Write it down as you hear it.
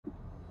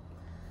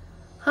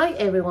Hi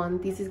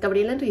everyone, this is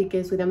Gabriela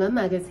Henríquez with Aman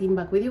Magazine,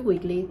 back with your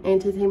weekly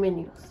entertainment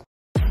news.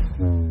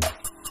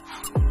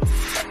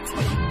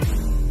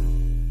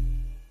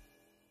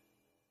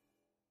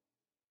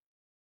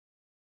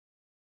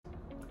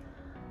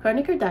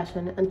 Kourtney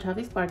Kardashian and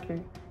Travis Barker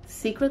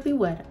secretly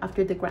wed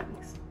after the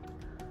Grammys.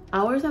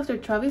 Hours after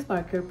Travis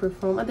Barker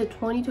performed at the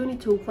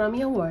 2022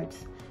 Grammy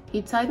Awards,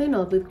 he tied the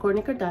knot with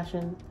Kourtney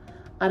Kardashian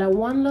at a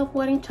One Love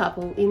wedding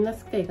chapel in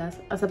Las Vegas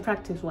as a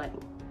practice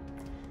wedding.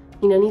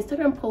 In an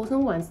Instagram post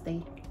on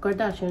Wednesday,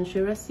 Kardashian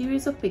shared a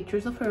series of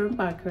pictures of her and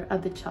Barker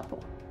at the chapel.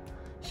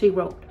 She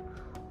wrote,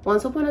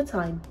 "Once upon a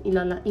time, in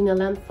a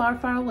land far,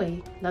 far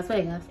away, Las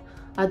Vegas,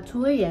 at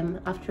 2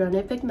 a.m. after an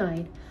epic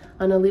night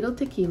and a little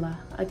tequila,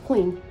 a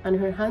queen and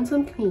her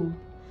handsome king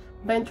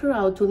ventured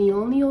out to the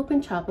only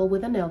open chapel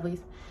with an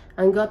Elvis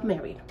and got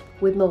married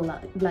with no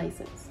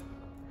license."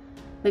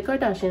 The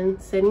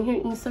Kardashians said in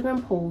her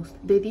Instagram post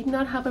they did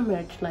not have a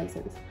marriage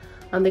license,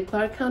 and the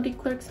Clark County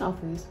Clerk's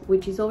Office,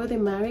 which is over the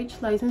Marriage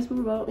License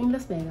Bureau in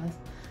Las Vegas,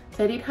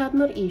 said it had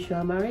not issued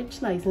a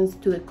marriage license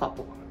to the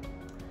couple.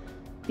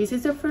 This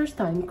is the first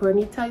time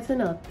Kourtney ties a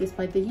knot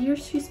despite the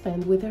years she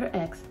spent with her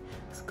ex,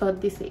 Scott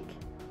Disick,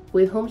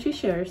 with whom she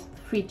shares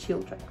 3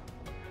 children.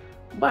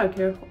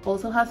 Barker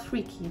also has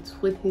 3 kids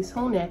with his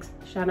own ex,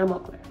 Shanna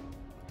Mockler.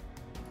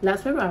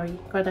 Last February,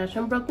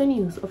 Kardashian broke the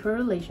news of her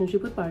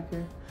relationship with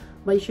Barker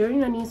by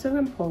sharing an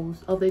Instagram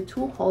post of the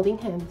two holding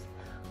hands,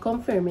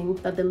 confirming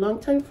that the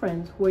longtime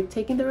friends were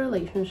taking the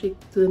relationship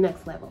to the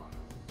next level.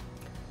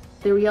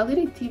 The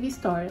reality TV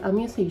star and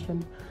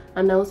musician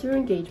announced her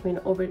engagement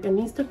over an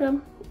Instagram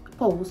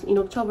post in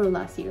October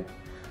last year,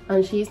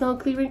 and she is now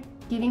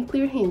giving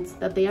clear hints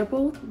that they are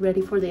both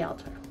ready for the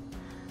altar.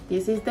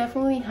 This is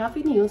definitely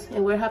happy news,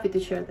 and we're happy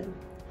to share them.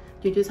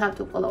 You just have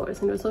to follow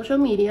us on our social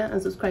media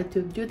and subscribe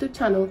to our YouTube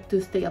channel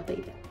to stay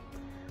updated.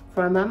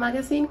 For Aman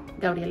Magazine,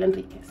 Gabriela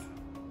Henríquez.